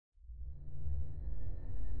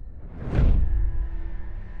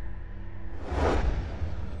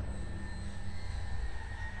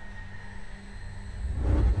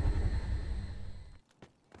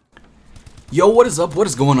Yo, what is up? What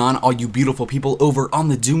is going on, all you beautiful people over on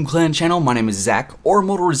the Doom Clan channel? My name is Zach, or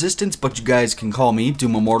Immortal Resistance, but you guys can call me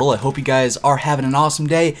Doom Immortal. I hope you guys are having an awesome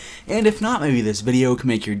day, and if not, maybe this video can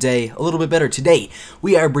make your day a little bit better. Today,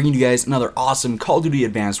 we are bringing you guys another awesome Call of Duty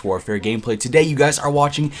Advanced Warfare gameplay. Today, you guys are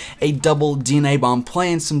watching a double DNA bomb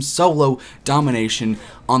playing some solo domination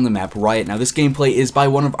on the map Riot. Now, this gameplay is by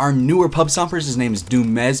one of our newer pub stompers. His name is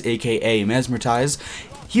Doom Mez, aka Mesmertize.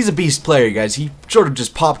 He's a beast player, guys. He sort of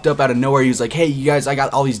just popped up out of nowhere. He was like, hey, you guys, I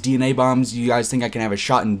got all these DNA bombs. You guys think I can have a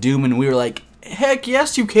shot in Doom? And we were like, heck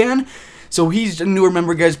yes, you can. So he's a newer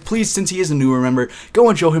member, guys. Please, since he is a newer member, go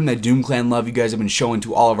and show him that Doom Clan love you guys have been showing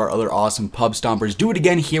to all of our other awesome pub stompers. Do it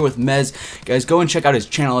again here with Mez. Guys, go and check out his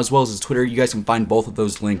channel as well as his Twitter. You guys can find both of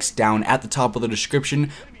those links down at the top of the description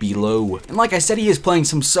below. And like I said, he is playing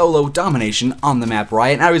some solo domination on the map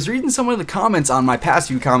Riot. And I was reading some of the comments on my past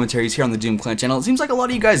few commentaries here on the Doom Clan channel. It seems like a lot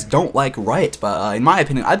of you guys don't like Riot, but in my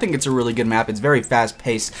opinion, I think it's a really good map. It's very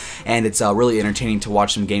fast-paced, and it's really entertaining to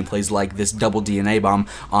watch some gameplays like this double DNA bomb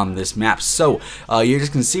on this map. So, you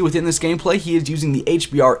just can see within this gameplay, he is using the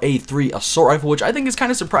HBR A3 assault rifle, which I think is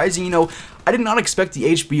kind of surprising. You know, I did not expect the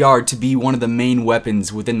HBR to be one of the main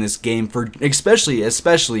weapons within this game, for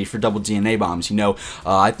especially for double DNA bombs. You know,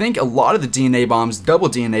 I think a lot of the double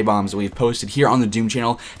DNA bombs that we've posted here on the Doom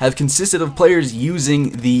channel have consisted of players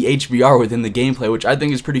using the HBR within the gameplay, which I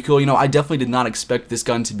think is pretty cool. You know, I definitely did not expect this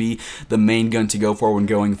gun to be the main gun to go for when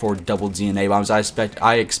going for double DNA bombs.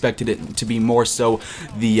 I expected it to be more so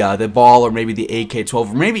the ball, or maybe the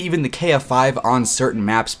AK-12, or maybe even the KF5 on certain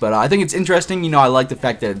maps, but I think it's interesting. You know, I like the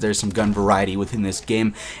fact that there's some gun variety within this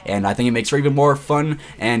game, and I think it makes for even more fun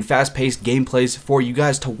and fast-paced gameplays for you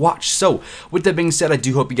guys to watch. So, with that being said, I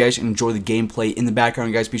do hope you guys enjoy the gameplay in the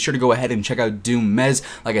background. Guys, be sure to go ahead and check out Doom Mez.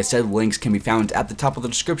 Like I said, links can be found at the top of the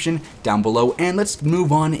description down below, and let's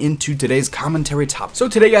move on into today's commentary topic. So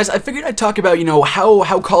today, guys, I figured I'd talk about, you know,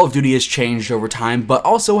 how Call of Duty has changed over time, but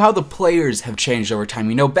also how the players have changed over time.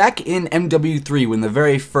 You know, back in MW3, when the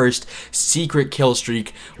very first secret kill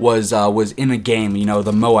streak was in a game, you know,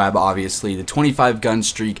 the Moab, obviously, the 25 gun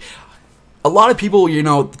streak, a lot of people, you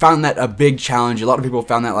know, found that a big challenge. A lot of people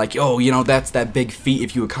found that like, oh, you know, that's that big feat.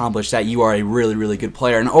 If you accomplish that, you are a really, really good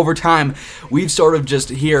player. And over time, we've sort of just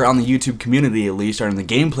here on the YouTube community, at least, or in the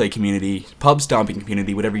gameplay community, pub stomping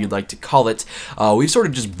community, whatever you'd like to call it, we've sort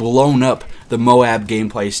of just blown up the Moab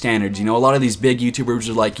gameplay standards. You know, a lot of these big YouTubers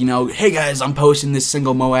are like, you know, hey guys, I'm posting this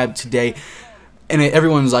single Moab today. And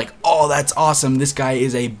everyone's like, oh, that's awesome, this guy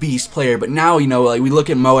is a beast player. But now, you know, like, we look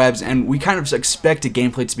at Moabs and we kind of expect a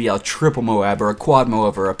gameplay to be a triple Moab or a quad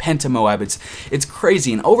Moab or a penta Moab. It's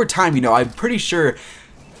crazy. And over time, you know, I'm pretty sure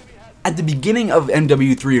at the beginning of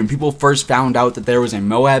MW3, when people first found out that there was a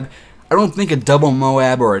Moab, I don't think a double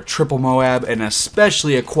Moab or a triple Moab, and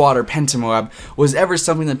especially a quad or penta Moab, was ever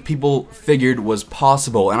something that people figured was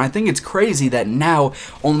possible. And I think it's crazy that now,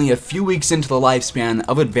 only a few weeks into the lifespan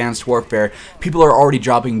of Advanced Warfare, people are already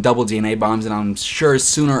dropping double DNA bombs, and I'm sure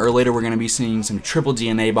sooner or later we're going to be seeing some triple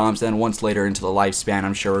DNA bombs. Then once later into the lifespan,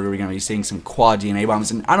 I'm sure we're going to be seeing some quad DNA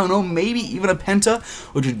bombs, and I don't know, maybe even a penta,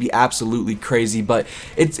 which would be absolutely crazy. But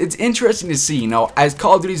it's interesting to see, you know, as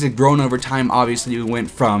Call of Duty has grown over time. Obviously, we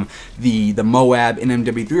went from the Moab in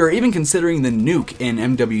MW3, or even considering the nuke in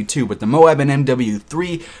MW2, but the Moab in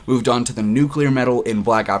MW3 moved on to the nuclear medal in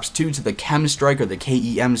Black Ops 2, to the Chem Strike, or the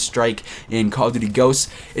KEM Strike in Call of Duty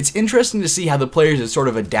Ghosts. It's interesting to see how the players have sort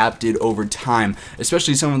of adapted over time,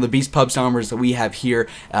 especially some of the beast pub stompers that we have here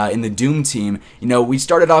in the Doom team. You know, we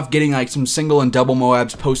started off getting like some single and double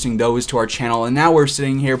Moabs, posting those to our channel, and now we're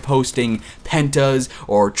sitting here posting pentas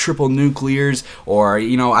or triple nuclears, or,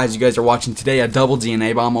 you know, as you guys are watching today, a double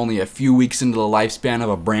DNA bomb only a few weeks into the lifespan of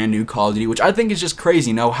a brand new Call of Duty, which I think is just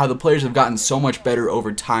crazy. You know, how the players have gotten so much better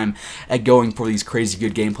over time at going for these crazy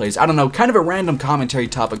good gameplays. I don't know, kind of a random commentary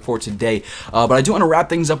topic for today, but I do want to wrap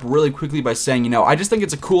things up really quickly by saying, you know, I just think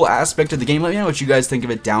it's a cool aspect of the game. Let me know what you guys think of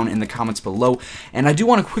it down in the comments below. And I do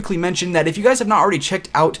want to quickly mention that if you guys have not already checked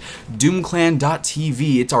out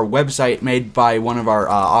doomclan.tv, it's our website made by one of our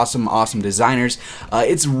awesome designers.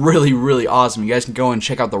 It's really, really awesome. You guys can go and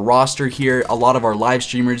check out the roster here. A lot of our live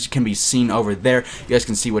streamers can be seen over there. You guys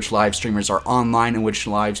can see which live streamers are online and which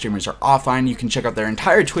live streamers are offline. You can check out their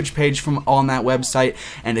entire Twitch page from on that website,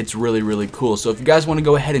 and it's really, really cool. So if you guys want to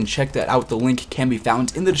go ahead and check that out, the link can be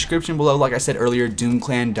found in the description below. Like I said earlier,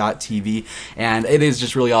 doomclan.tv, and it is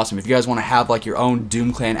just really awesome. If you guys want to have like your own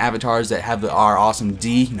Doom Clan avatars that have our awesome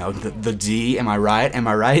D, you know, the D, am I right? Am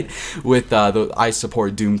I right? With the I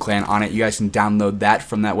support Doom Clan on it, you guys can download that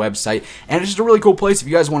from that website, and it's just a really cool place if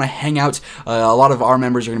you guys want to hang out. A lot of our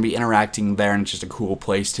members are going to going to be interacting there, and it's just a cool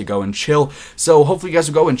place to go and chill. So hopefully you guys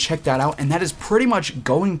will go and check that out, and that is pretty much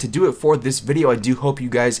going to do it for this video. I do hope you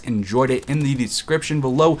guys enjoyed it. In the description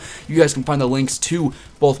below, you guys can find the links to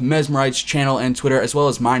both Mesmerite's channel and Twitter, as well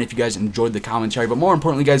as mine if you guys enjoyed the commentary. But more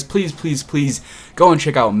importantly, guys, please go and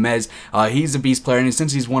check out Mez. He's a beast player, and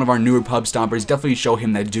since he's one of our newer pub stompers, definitely show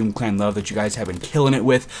him that Doom Clan love that you guys have been killing it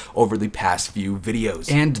with over the past few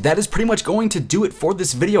videos. And that is pretty much going to do it for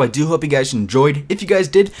this video. I do hope you guys enjoyed. If you guys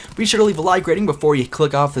did, be sure to leave a like rating before you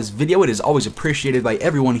click off this video. It is always appreciated by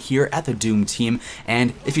everyone here at the Doom team,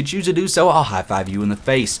 and if you choose to do so, I'll high-five you in the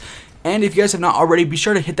face. And if you guys have not already, be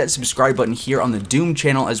sure to hit that subscribe button here on the Doom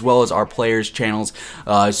channel, as well as our players' channels,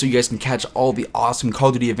 so you guys can catch all the awesome Call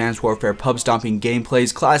of Duty Advanced Warfare pub stomping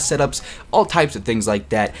gameplays, class setups, all types of things like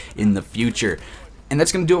that in the future. And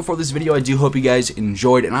that's going to do it for this video. I do hope you guys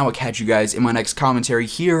enjoyed, and I will catch you guys in my next commentary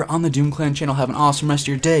here on the Doom Clan channel. Have an awesome rest of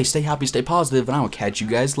your day. Stay happy, stay positive, and I will catch you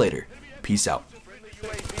guys later. Peace out.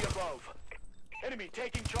 Enemy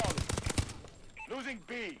taking Charlie. Losing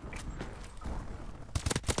B.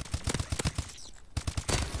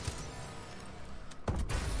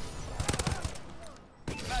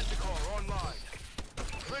 Manticore online.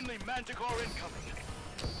 Friendly Manticore incoming.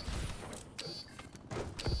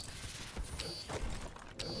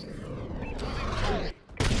 Losing Charlie.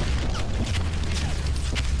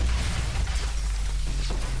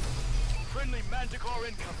 Friendly Manticore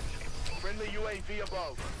incoming. Friendly UAV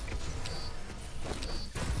above.